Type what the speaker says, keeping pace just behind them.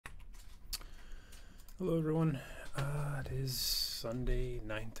Hello everyone, it is Sunday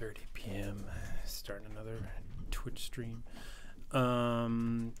 9:30 p.m. starting another Twitch stream.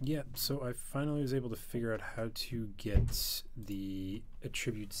 Yeah, so I finally was able to figure out how to get the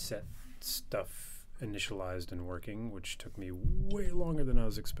attribute set stuff initialized and working, which took me way longer than I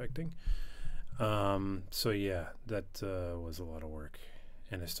was expecting. So yeah, that was a lot of work,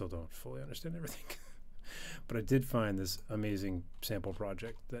 and I still don't fully understand everything. But I did find this amazing sample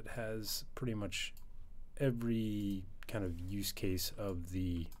project that has pretty much every kind of use case of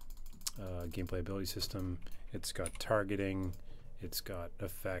the gameplay ability system. It's got targeting, it's got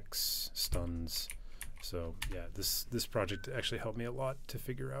effects, stuns. So yeah, this project actually helped me a lot to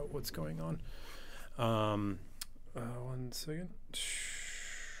figure out what's going on. 1 second.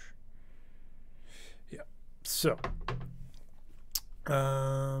 Yeah. So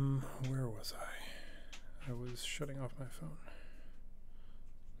where was I? I was shutting off my phone.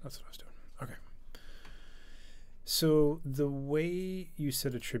 That's what I was doing. Okay. So the way you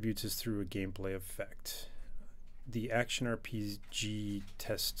set attributes is through a gameplay effect. The Action RPG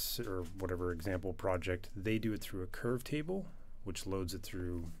tests, or whatever example project, they do it through a curve table, which loads it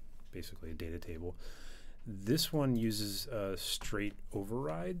through basically a data table. This one uses straight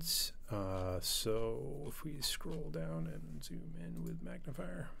overrides. So if we scroll down and zoom in with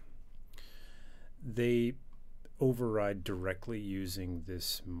magnifier, they override directly using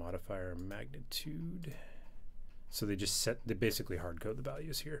this modifier magnitude. So they basically hard code the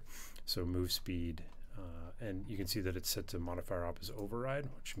values here. So move speed, and you can see that it's set to modifier op as override,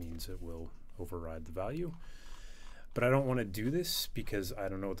 which means it will override the value. But I don't want to do this because I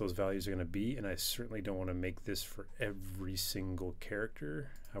don't know what those values are going to be, and I certainly don't want to make this for every single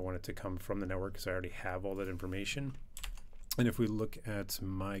character. I want it to come from the network because I already have all that information. And if we look at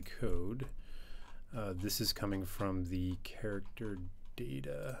my code, this is coming from the character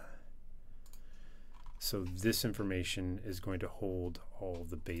data. So this information is going to hold all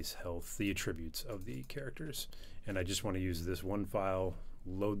the base health, the attributes of the characters. And I just want to use this one file,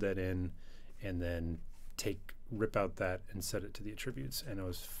 load that in, and then rip out that and set it to the attributes. And I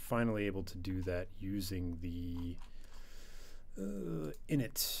was finally able to do that using the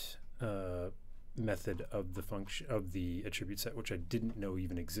init method of the function of the attribute set, which I didn't know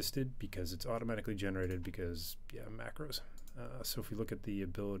even existed because it's automatically generated because macros. So if we look at the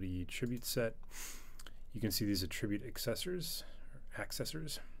ability attribute set, you can see these attribute accessors.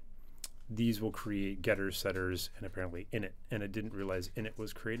 These will create getters, setters, and apparently init. And I didn't realize init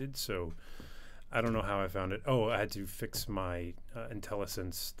was created, so I don't know how I found it. Oh, I had to fix my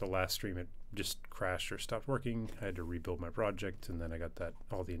IntelliSense. The last stream it just crashed or stopped working. I had to rebuild my project, and then I got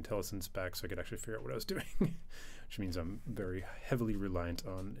all the IntelliSense back so I could actually figure out what I was doing, which means I'm very heavily reliant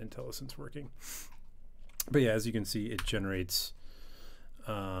on IntelliSense working. But yeah, as you can see, it generates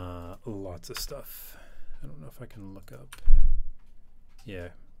lots of stuff. I don't know if I can look up. Yeah,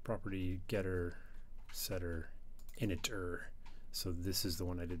 property getter, setter, initer. So this is the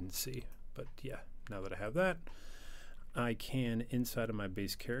one I didn't see. But yeah, now that I have that, I can, inside of my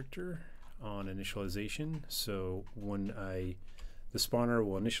base character on initialization, so when the spawner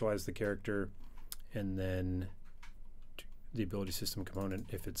will initialize the character, and then the ability system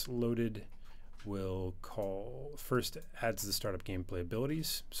component, if it's loaded, will call, first adds the startup gameplay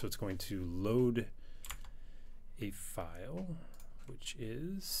abilities. So it's going to load a file, which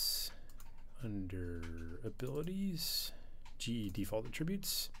is under abilities, GE default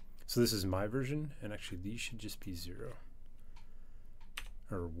attributes. So this is my version, and actually these should just be 0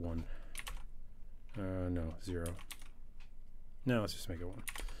 or 1. No, 0. No, let's just make it 1.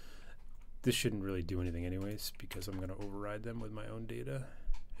 This shouldn't really do anything anyways because I'm going to override them with my own data,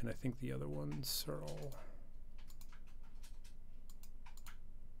 and I think the other ones are all.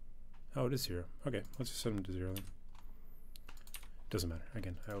 Oh, it is 0. Okay, let's just set them to 0 then. Doesn't matter.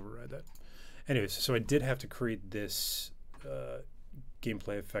 Again, I override that. Anyways, so I did have to create this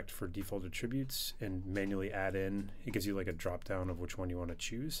gameplay effect for default attributes and manually add in. It gives you like a drop down of which one you want to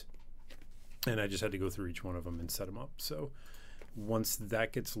choose. And I just had to go through each one of them and set them up. So once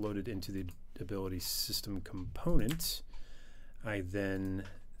that gets loaded into the ability system component, I then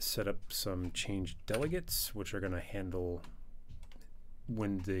set up some change delegates, which are going to handle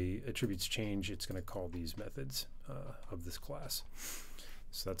when the attributes change, it's going to call these methods of this class.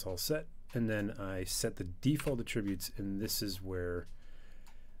 So that's all set. And then I set the default attributes, and this is where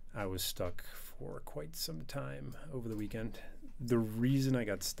I was stuck for quite some time over the weekend. The reason I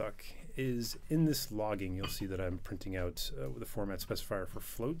got stuck is in this logging, you'll see that I'm printing out with a format specifier for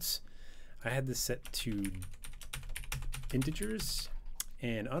floats. I had this set to integers,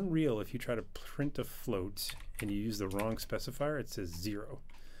 and Unreal, if you try to print a float and you use the wrong specifier, it says 0.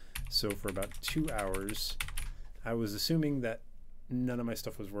 So for about 2 hours, I was assuming that none of my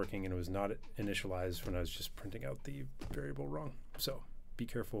stuff was working and it was not initialized when I was just printing out the variable wrong. So be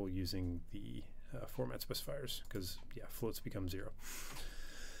careful using the format specifiers, because yeah, floats become 0.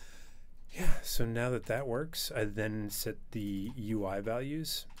 Yeah, so now that that works, I then set the UI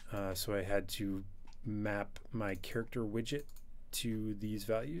values. So I had to map my character widget to these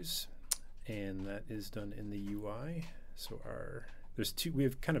values, and that is done in the UI. So we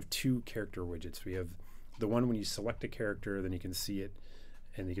have kind of 2 character widgets. We have the one when you select a character, then you can see it,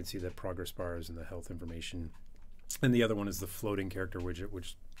 and you can see the progress bars and the health information. And the other one is the floating character widget,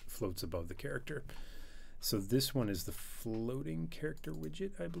 which floats above the character. So this one is the floating character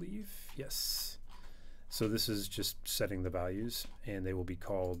widget, I believe. Yes. So this is just setting the values, and they will be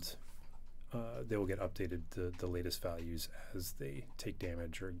called, they will get updated to the latest values as they take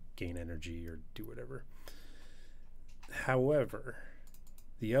damage or gain energy or do whatever. However,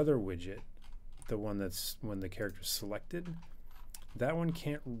 the other widget, the one that's when the character's selected, that one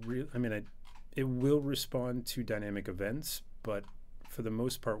can't really, I mean, it will respond to dynamic events, but for the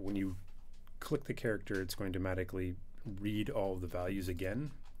most part, when you click the character, it's going to automatically read all of the values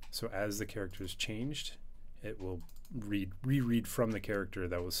again. So as the character is changed, it will reread from the character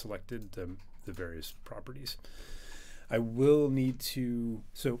that was selected the various properties. I will need to,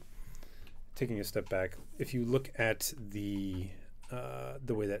 so taking a step back, if you look at the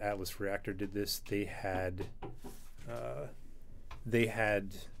way that Atlas Reactor did this, they had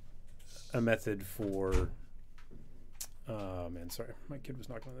a method for, man, sorry, my kid was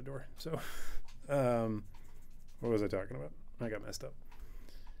knocking on the door. So what was I talking about? I got messed up.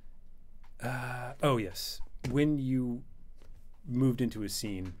 Oh yes, when you moved into a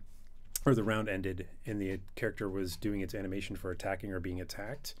scene, or the round ended and the character was doing its animation for attacking or being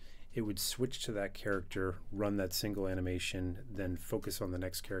attacked, it would switch to that character, run that single animation, then focus on the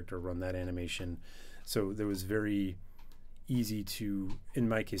next character, run that animation. So there was very easy to, in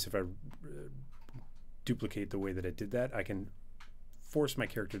my case, if I duplicate the way that it did that, I can force my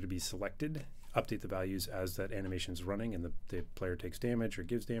character to be selected, update the values as that animation is running and the player takes damage or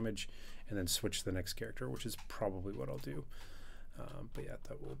gives damage, and then switch to the next character, which is probably what I'll do. But yeah,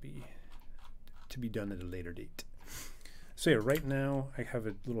 that will be to be done at a later date. So yeah, right now I have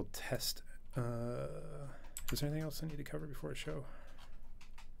a little test. Is there anything else I need to cover before I show?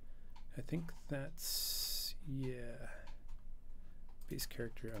 I think that's, yeah. Base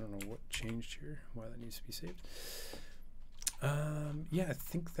character, I don't know what changed here, why that needs to be saved. Yeah, I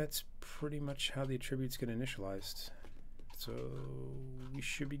think that's pretty much how the attributes get initialized. So we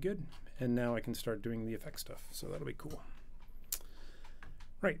should be good. And now I can start doing the effect stuff, so that'll be cool.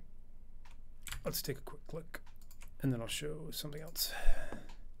 Right, let's take a quick look, and then I'll show something else.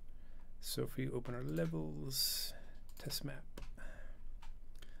 So if we open our levels, test map.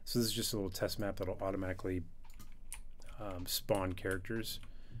 So this is just a little test map that'll automatically spawn characters,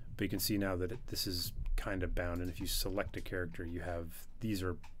 but you can see now that this is kind of bound, and if you select a character, you have, these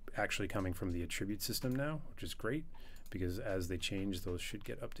are actually coming from the attribute system now, which is great, because as they change, those should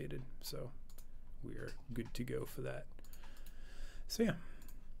get updated. So we are good to go for that. So yeah,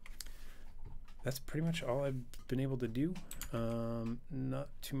 that's pretty much all I've been able to do. Not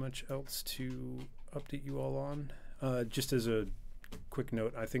too much else to update you all on. Just as a quick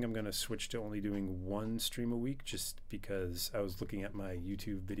note, I think I'm going to switch to only doing 1 stream a week, just because I was looking at my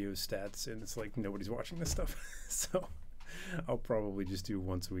YouTube video stats and it's like nobody's watching this stuff. So I'll probably just do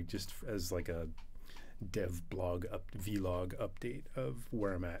once a week, just as like a dev blog vlog update of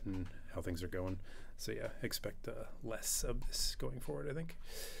where I'm at and how things are going. So yeah, expect less of this going forward, I think.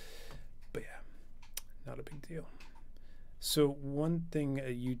 But yeah, not a big deal. So one thing a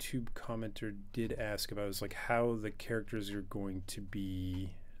YouTube commenter did ask about is like how the characters are going to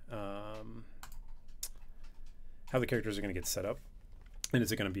be, how the characters are going to get set up. And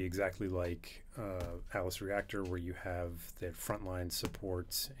is it going to be exactly like Atlas Reactor, where you have the frontline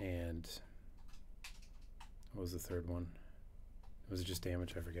support and what was the third one? Was it just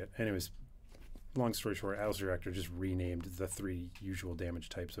damage? I forget. Anyways, long story short, Atlas Reactor just renamed the 3 usual damage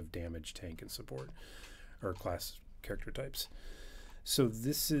types of damage, tank, and support, or class character types. So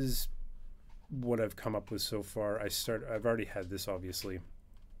this is what I've come up with so far. I've already had this, obviously.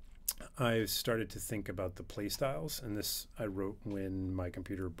 I started to think about the play styles, and this I wrote when my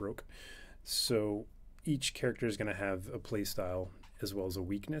computer broke. So each character is going to have a play style as well as a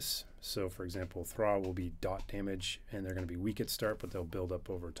weakness. So for example, Thra will be dot damage, and they're going to be weak at start, but they'll build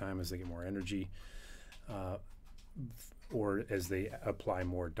up over time as they get more energy, or as they apply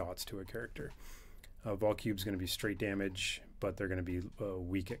more dots to a character. Volcube's going to be straight damage, but they're going to be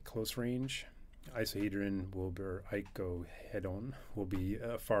weak at close range. Isohedron will be, or icohedron will be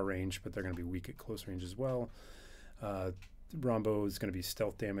far range, but they're going to be weak at close range as well. Rombo is going to be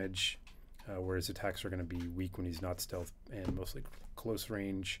stealth damage, whereas attacks are going to be weak when he's not stealth and mostly close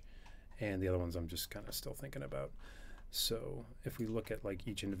range. And the other ones I'm just kind of still thinking about. So if we look at like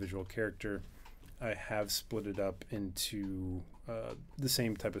each individual character, I have split it up into the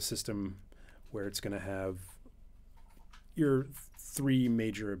same type of system where it's going to have your 3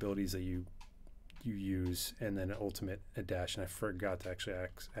 major abilities that you use, and then an ultimate, a dash, and I forgot to actually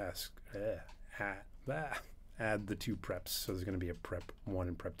add the 2 preps. So there's going to be a prep 1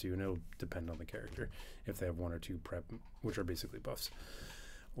 and prep 2, and it'll depend on the character if they have 1 or 2 prep, which are basically buffs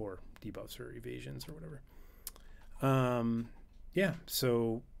or debuffs or evasions or whatever. Yeah,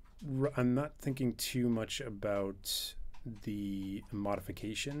 so I'm not thinking too much about the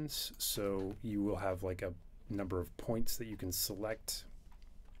modifications. So you will have like a number of points that you can select.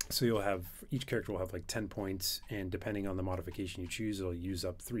 So you'll have, each character will have like 10 points, and depending on the modification you choose, it'll use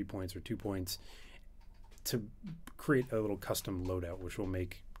up 3 points or 2 points to create a little custom loadout, which will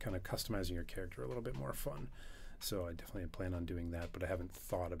make kind of customizing your character a little bit more fun. So I definitely plan on doing that, but I haven't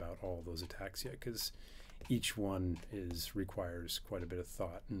thought about all those attacks yet, because each one requires quite a bit of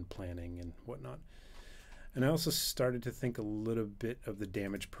thought and planning and whatnot. And I also started to think a little bit of the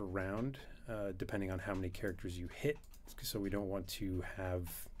damage per round, depending on how many characters you hit. So we don't want to have,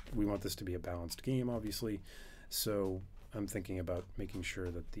 we want this to be a balanced game, obviously. So I'm thinking about making sure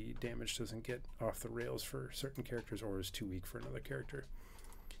that the damage doesn't get off the rails for certain characters or is too weak for another character.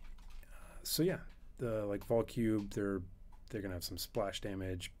 So yeah, the like Vol Cube, they're gonna have some splash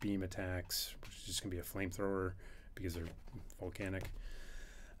damage, beam attacks, which is just gonna be a flamethrower because they're volcanic.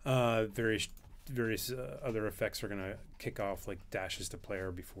 Various other effects are gonna kick off, like dashes to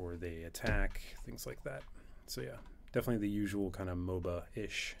player before they attack, things like that. So yeah, definitely the usual kind of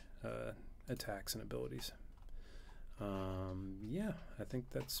MOBA-ish attacks and abilities. Yeah, I think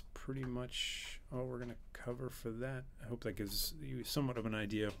that's pretty much all we're gonna cover for that. I hope that gives you somewhat of an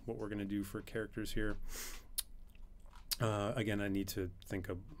idea of what we're gonna do for characters here. Again, I need to think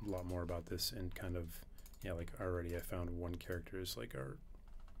a lot more about this, and kind of, yeah, like already I found one character is like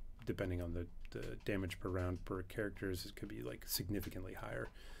depending on the damage per round per characters, it could be like significantly higher.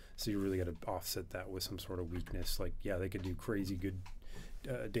 So you really got to offset that with some sort of weakness. Like, yeah, they could do crazy good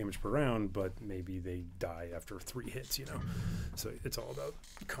damage per round, but maybe they die after 3 hits, you know? So it's all about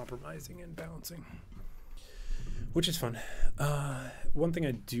compromising and balancing, which is fun. One thing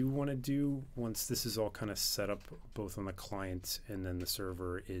I do want to do once this is all kind of set up, both on the client and then the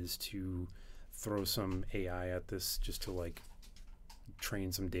server, is to throw some AI at this, just to like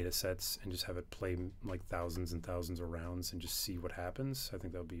train some data sets and just have it play like thousands and thousands of rounds and just see what happens. I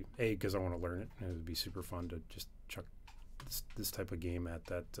think that would be, because I want to learn it, and it would be super fun to just chuck this type of game at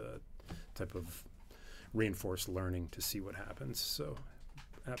that type of reinforced learning to see what happens. So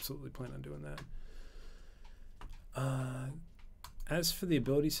absolutely plan on doing that. As for the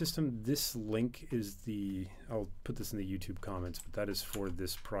ability system, this link is I'll put this in the YouTube comments, but that is for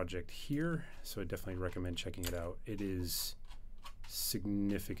this project here. So I definitely recommend checking it out. It is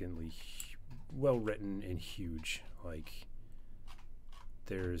significantly well written and huge. Like,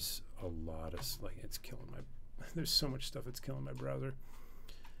 there's a lot of, like, it's killing my, there's so much stuff, it's killing my browser.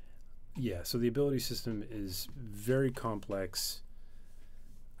 Yeah, so the ability system is very complex.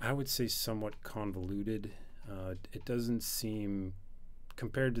 I would say somewhat convoluted. It doesn't seem,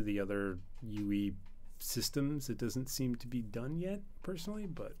 compared to the other UE systems, it doesn't seem to be done yet, personally,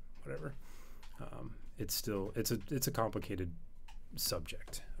 but whatever. It's still, it's a complicated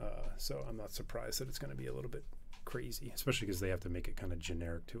subject, so I'm not surprised that it's going to be a little bit crazy, especially because they have to make it kind of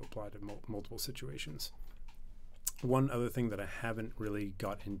generic to apply to multiple situations. One other thing that I haven't really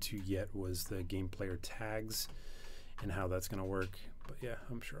got into yet was the game player tags and how that's going to work, but yeah,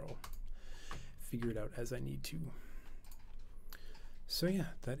 I'm sure I'll figure it out as I need to. So yeah,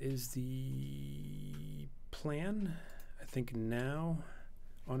 that is the plan. I think now,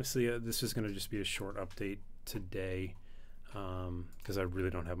 honestly, this is going to just be a short update today, because I really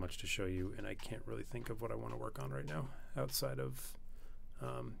don't have much to show you, and I can't really think of what I want to work on right now outside of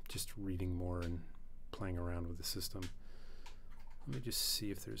just reading more and playing around with the system. Let me just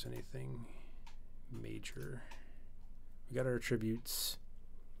see if there's anything major. We got our attributes.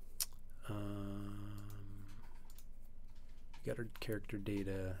 We got our character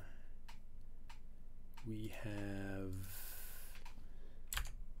data. We have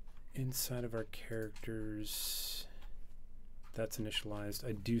inside of our characters, that's initialized.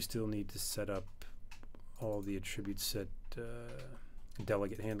 I do still need to set up all the AttributeSet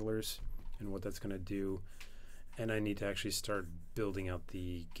delegate handlers and what that's going to do. and I need to actually start building out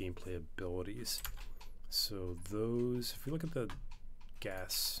the gameplay abilities. So those, if we look at the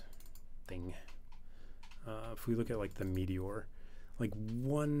gas thing, if we look at like the meteor, like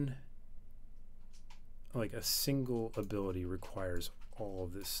a single ability requires all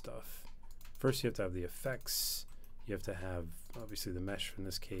of this stuff. First you have to have the effects, you have to have obviously the mesh in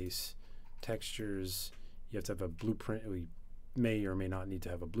this case, textures, you have to have a blueprint. We may or may not need to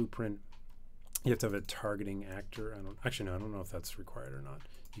have a blueprint. You have to have a targeting actor. I don't know if that's required or not.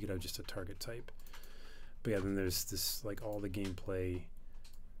 You could have just a target type. But yeah, then there's this, like all the gameplay,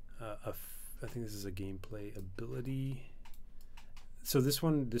 I think this is a gameplay ability. So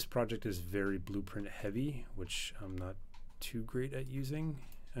this project is very blueprint heavy, which I'm not too great at using.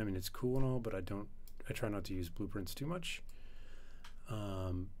 I mean, it's cool and all, but I try not to use blueprints too much.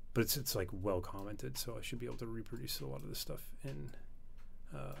 But it's like well commented, so I should be able to reproduce a lot of this stuff in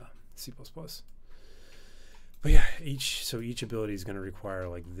C++. But yeah, each ability is going to require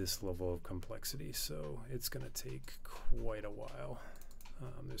like this level of complexity, so it's going to take quite a while.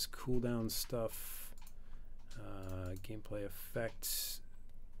 There's cooldown stuff, gameplay effects.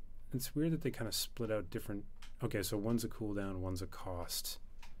 It's weird that they kind of split out different. Okay, so one's a cooldown, one's a cost.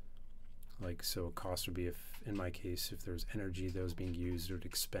 Like, so a cost would be, if in my case, if there's energy that was being used, it would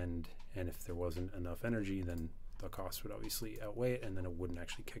expend, and if there wasn't enough energy, then the cost would obviously outweigh it, and then it wouldn't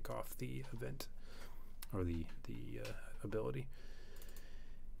actually kick off the event or the ability.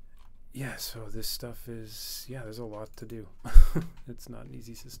 Yeah, so this stuff is, yeah, there's a lot to do. It's not an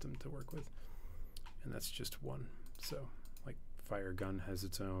easy system to work with, and that's just one. So like fire gun has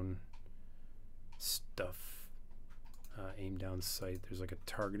its own stuff. Aim down sight, there's like a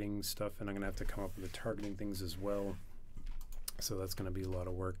targeting stuff, and I'm gonna have to come up with the targeting things as well, so that's gonna be a lot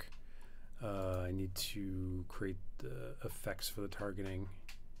of work. I need to create the effects for the targeting,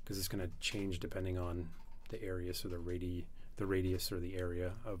 because it's gonna change depending on the area, so the radius or the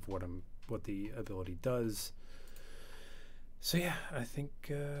area of what the ability does. So yeah, I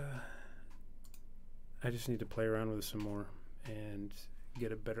think I just need to play around with it some more and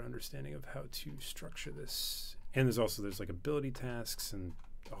get a better understanding of how to structure this. And there's like ability tasks and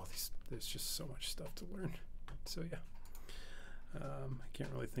all these, there's just so much stuff to learn. So yeah, I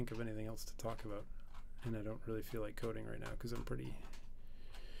can't really think of anything else to talk about, and I don't really feel like coding right now because I'm pretty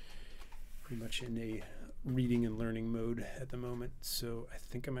much in a reading and learning mode at the moment. So I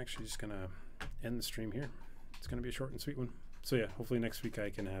think I'm actually just gonna end the stream here. It's gonna be a short and sweet one. So yeah, hopefully next week I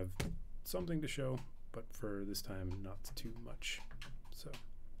can have something to show, but for this time, not too much. So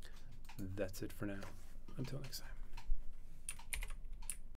that's it for now. Until next time.